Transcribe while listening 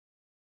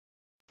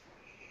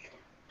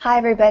Hi,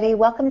 everybody.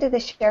 Welcome to the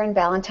Sharon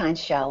Ballantine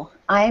Show.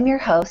 I am your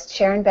host,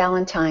 Sharon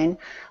Ballantine,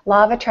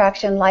 Law of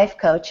Attraction life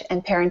coach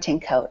and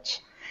parenting coach.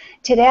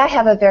 Today I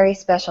have a very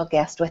special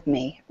guest with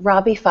me,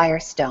 Robbi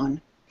Firestone.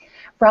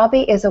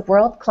 Robbi is a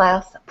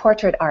world-class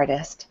portrait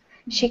artist.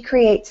 She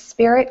creates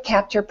spirit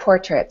capture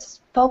portraits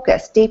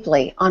focused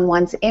deeply on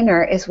one's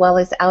inner as well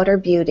as outer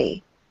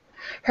beauty.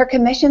 Her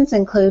commissions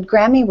include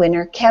Grammy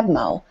winner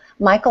Kebmo,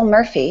 Michael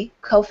Murphy,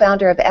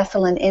 co-founder of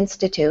Esalen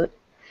Institute,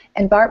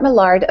 and Bart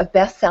Millard of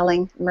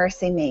best-selling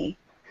Mercy Me.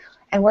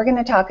 And we're going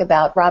to talk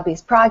about Robbi's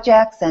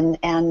projects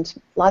and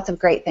lots of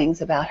great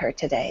things about her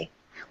today.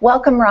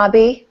 Welcome,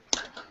 Robbi.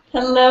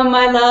 Hello,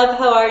 my love.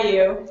 How are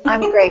you?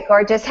 I'm great,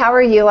 gorgeous. How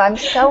are you? I'm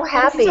so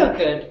happy I'm so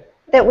good.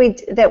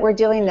 that we're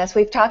doing this.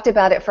 We've talked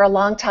about it for a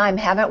long time,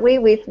 haven't we?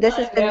 This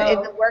has been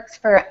in the works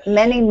for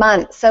many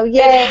months. So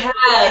yay! It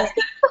has.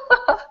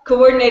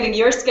 Coordinating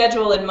your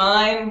schedule and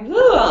mine.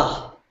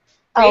 Ugh,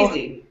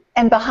 crazy. Oh,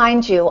 and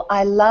behind you,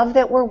 I love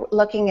that we're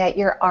looking at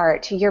your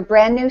art, your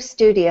brand new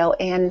studio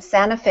in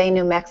Santa Fe,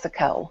 New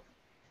Mexico.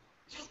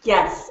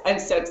 Yes, I'm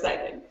so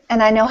excited.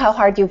 And I know how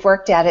hard you've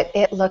worked at it.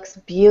 It looks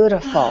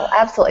beautiful,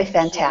 absolutely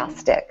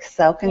fantastic.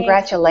 So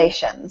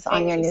congratulations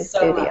on your new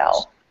studio.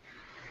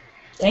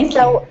 Thank you.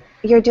 So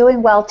you're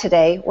doing well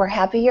today. We're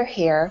happy you're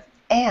here,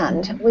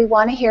 and we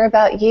want to hear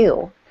about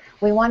you.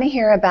 We want to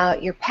hear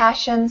about your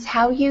passions,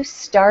 how you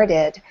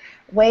started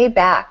way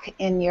back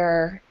in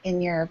your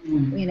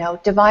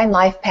divine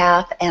life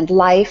path and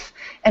life,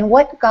 and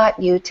what got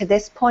you to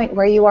this point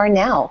where you are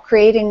now,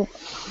 creating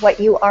what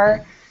you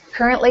are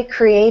currently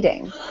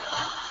creating.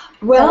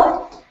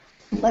 Well,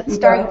 so let's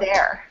start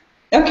there.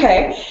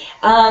 Okay.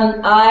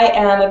 I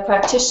am a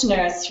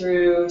practitioner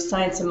through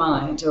Science of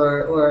Mind,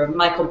 or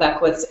Michael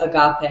Beckwith's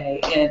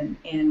Agape, and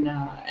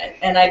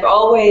I've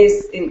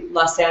always, in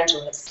Los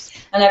Angeles,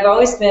 and I've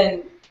always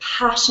been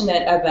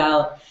passionate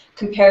about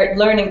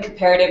learning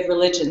comparative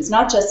religions,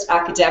 not just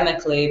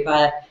academically,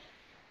 but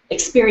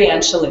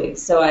experientially.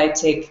 So I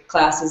take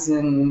classes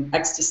in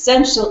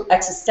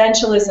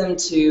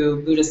existentialism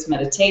to Buddhist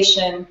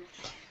meditation.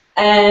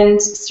 And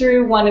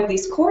through one of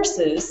these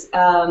courses,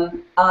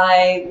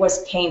 I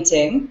was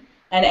painting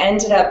and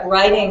ended up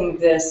writing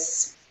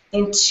this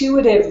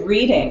intuitive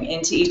reading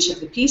into each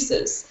of the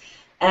pieces.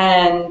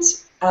 And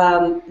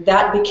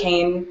that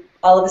became,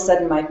 all of a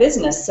sudden, my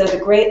business. So the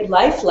great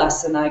life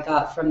lesson I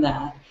got from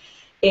that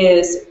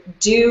is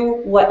do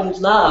what you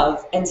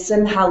love, and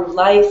somehow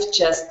life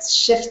just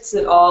shifts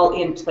it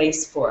all in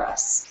place for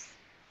us.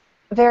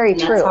 Very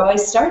true. That's how I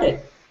started.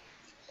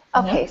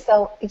 Okay,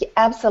 so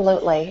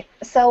absolutely.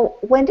 So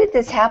when did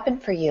this happen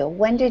for you?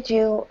 When did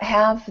you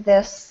have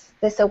this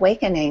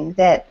awakening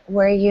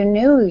where you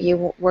knew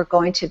you were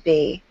going to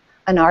be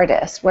an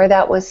artist, where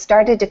that was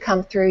started to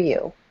come through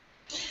you?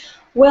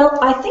 Well,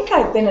 I think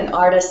I've been an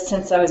artist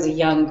since I was a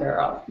young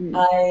girl.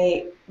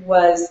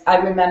 I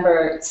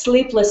remember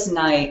sleepless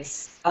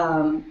nights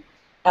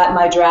at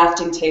my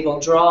drafting table,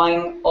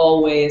 drawing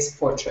always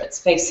portraits,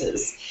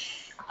 faces.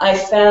 I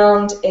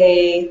found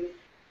a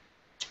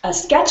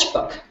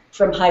sketchbook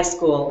from high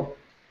school,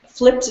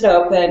 flipped it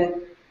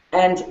open,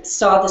 and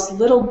saw this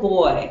little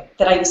boy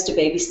that I used to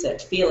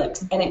babysit,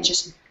 Felix, and it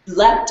just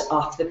leapt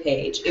off the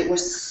page. It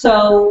was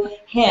so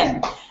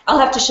him. I'll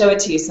have to show it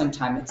to you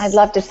sometime. I'd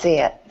love to see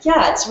it.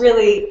 Yeah, it's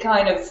really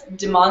kind of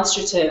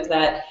demonstrative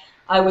that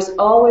I was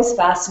always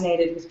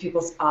fascinated with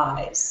people's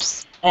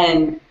eyes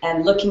and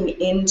looking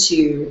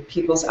into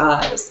people's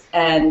eyes.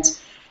 And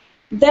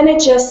then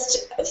it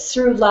just,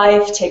 through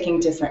life, taking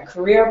different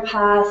career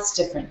paths,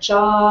 different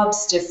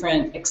jobs,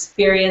 different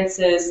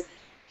experiences,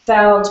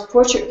 found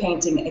portrait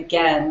painting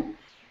again,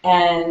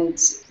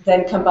 and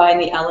then combine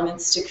the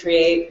elements to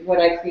create what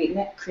I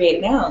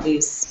create now,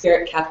 these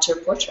spirit capture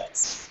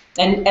portraits.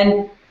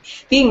 And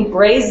being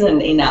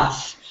brazen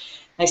enough,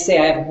 I say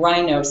I have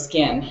rhino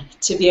skin,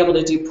 to be able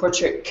to do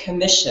portrait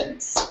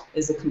commissions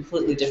is a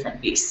completely different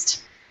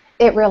beast.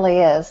 It really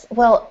is.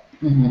 Well,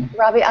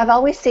 Robbi, I've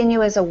always seen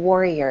you as a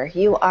warrior.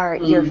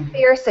 You're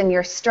fierce and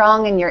you're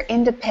strong and you're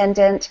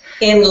independent.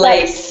 In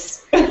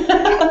lace.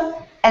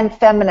 And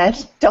feminine.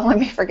 Don't let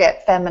me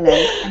forget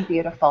feminine and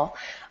beautiful.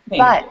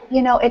 But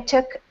it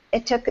took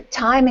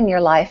time in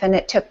your life, and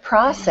it took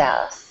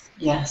process.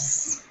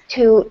 Yes.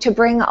 To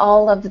bring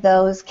all of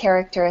those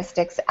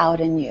characteristics out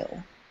in you.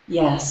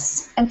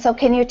 Yes. And so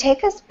can you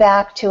take us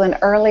back to an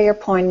earlier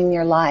point in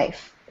your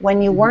life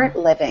when you weren't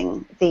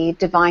living the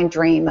divine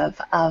dream of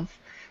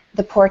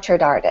the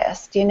portrait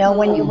artist,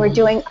 when you were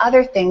doing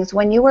other things,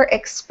 when you were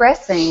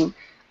expressing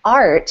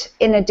art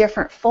in a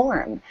different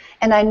form?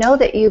 And I know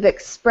that you've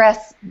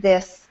expressed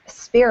this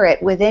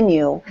spirit within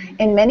you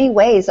in many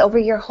ways over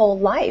your whole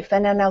life.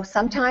 And I know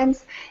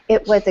sometimes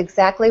it was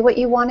exactly what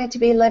you wanted to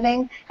be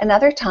living, and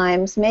other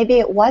times maybe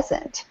it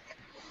wasn't.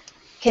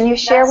 Can you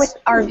share with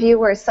our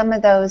viewers some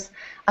of those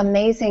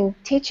amazing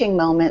teaching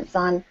moments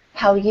on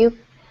how you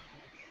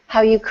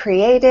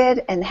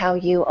created and how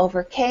you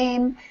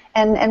overcame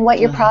and what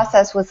your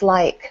process was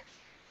like?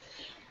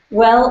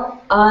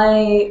 Well,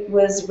 I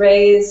was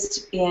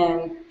raised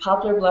in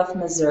Poplar Bluff,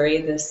 Missouri,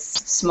 this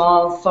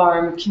small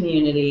farm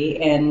community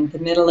in the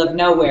middle of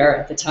nowhere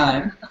at the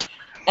time.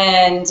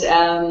 And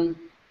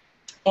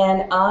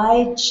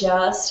I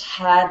just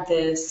had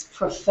this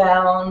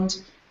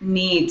profound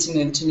need to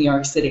move to New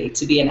York City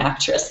to be an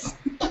actress.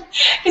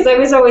 Because I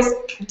was always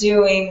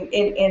doing,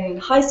 in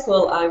high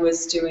school, I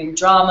was doing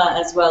drama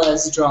as well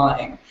as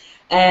drawing.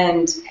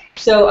 And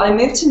so I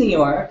moved to New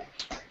York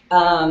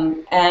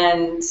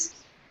and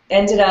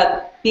ended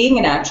up being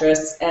an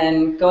actress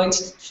and going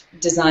to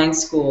design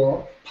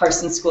school,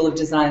 Parsons School of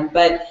Design.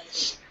 But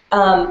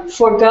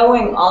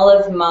foregoing all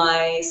of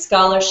my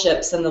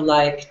scholarships and the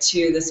like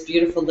to this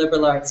beautiful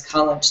liberal arts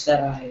college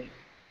that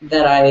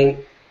I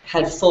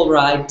had full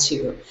ride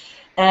to.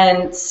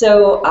 And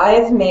so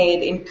I've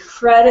made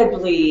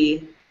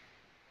incredibly,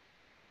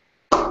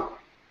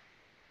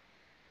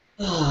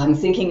 I'm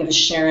thinking of a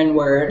Sharon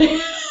word.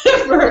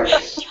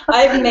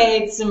 I've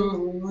made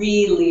some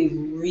really,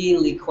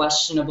 really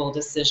questionable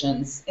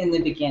decisions in the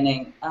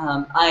beginning.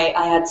 I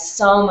had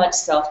so much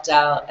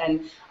self-doubt,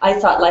 and I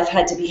thought life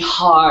had to be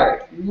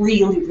hard,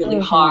 really, really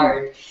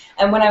hard.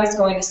 And when I was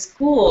going to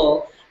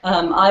school,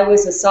 I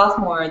was a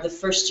sophomore the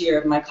first year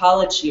of my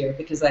college year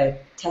because I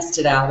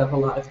tested out of a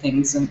lot of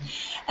things.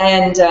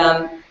 And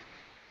I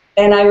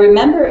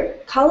remember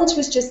college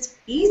was just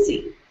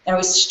easy. I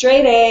was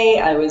straight A,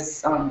 I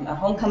was on a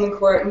homecoming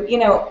court, you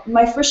know,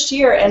 my first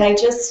year, and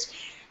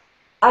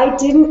I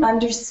didn't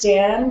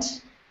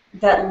understand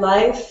that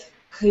life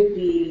could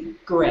be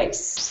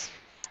grace.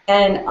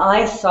 And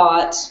I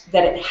thought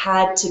that it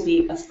had to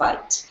be a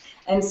fight.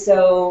 And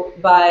so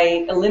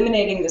by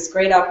eliminating this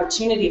great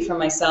opportunity for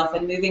myself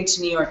and moving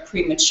to New York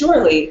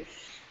prematurely,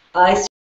 I